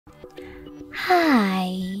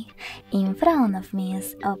Hi! In front of me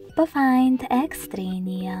is OPPO Find X3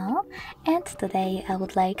 Neo, and today I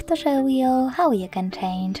would like to show you how you can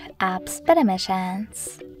change apps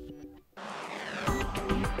permissions.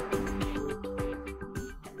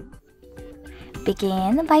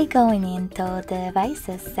 Begin by going into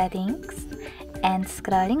Devices Settings and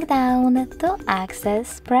scrolling down to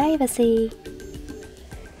access Privacy.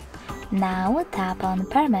 Now tap on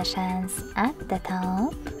Permissions at the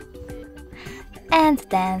top and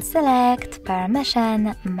then select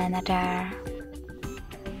Permission Manager.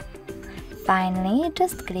 Finally,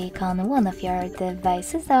 just click on one of your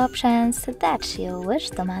device's options that you wish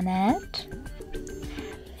to manage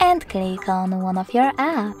and click on one of your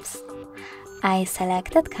apps. I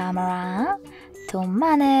selected Camera to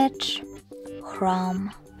manage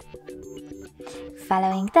Chrome.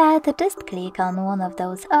 Following that, just click on one of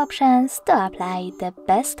those options to apply the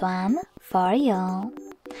best one for you.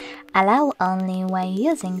 Allow only when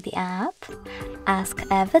using the app, ask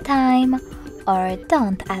every time, or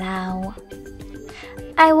don't allow.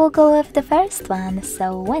 I will go with the first one,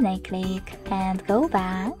 so when I click and go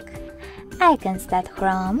back, I can see that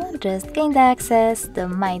Chrome just gained access to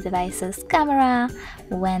my device's camera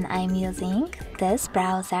when I'm using this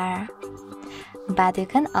browser. But you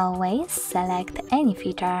can always select any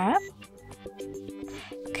feature,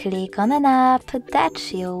 click on an app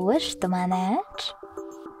that you wish to manage,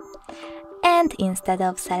 and instead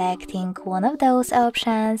of selecting one of those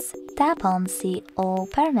options, tap on See All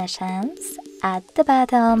Permissions at the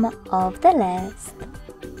bottom of the list.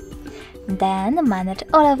 Then manage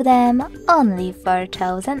all of them only for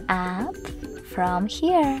chosen app from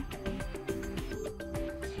here.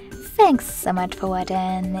 Thanks so much for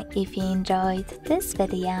watching. If you enjoyed this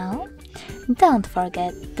video, don't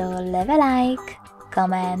forget to leave a like,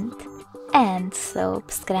 comment and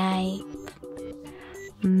subscribe.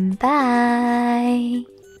 Bye!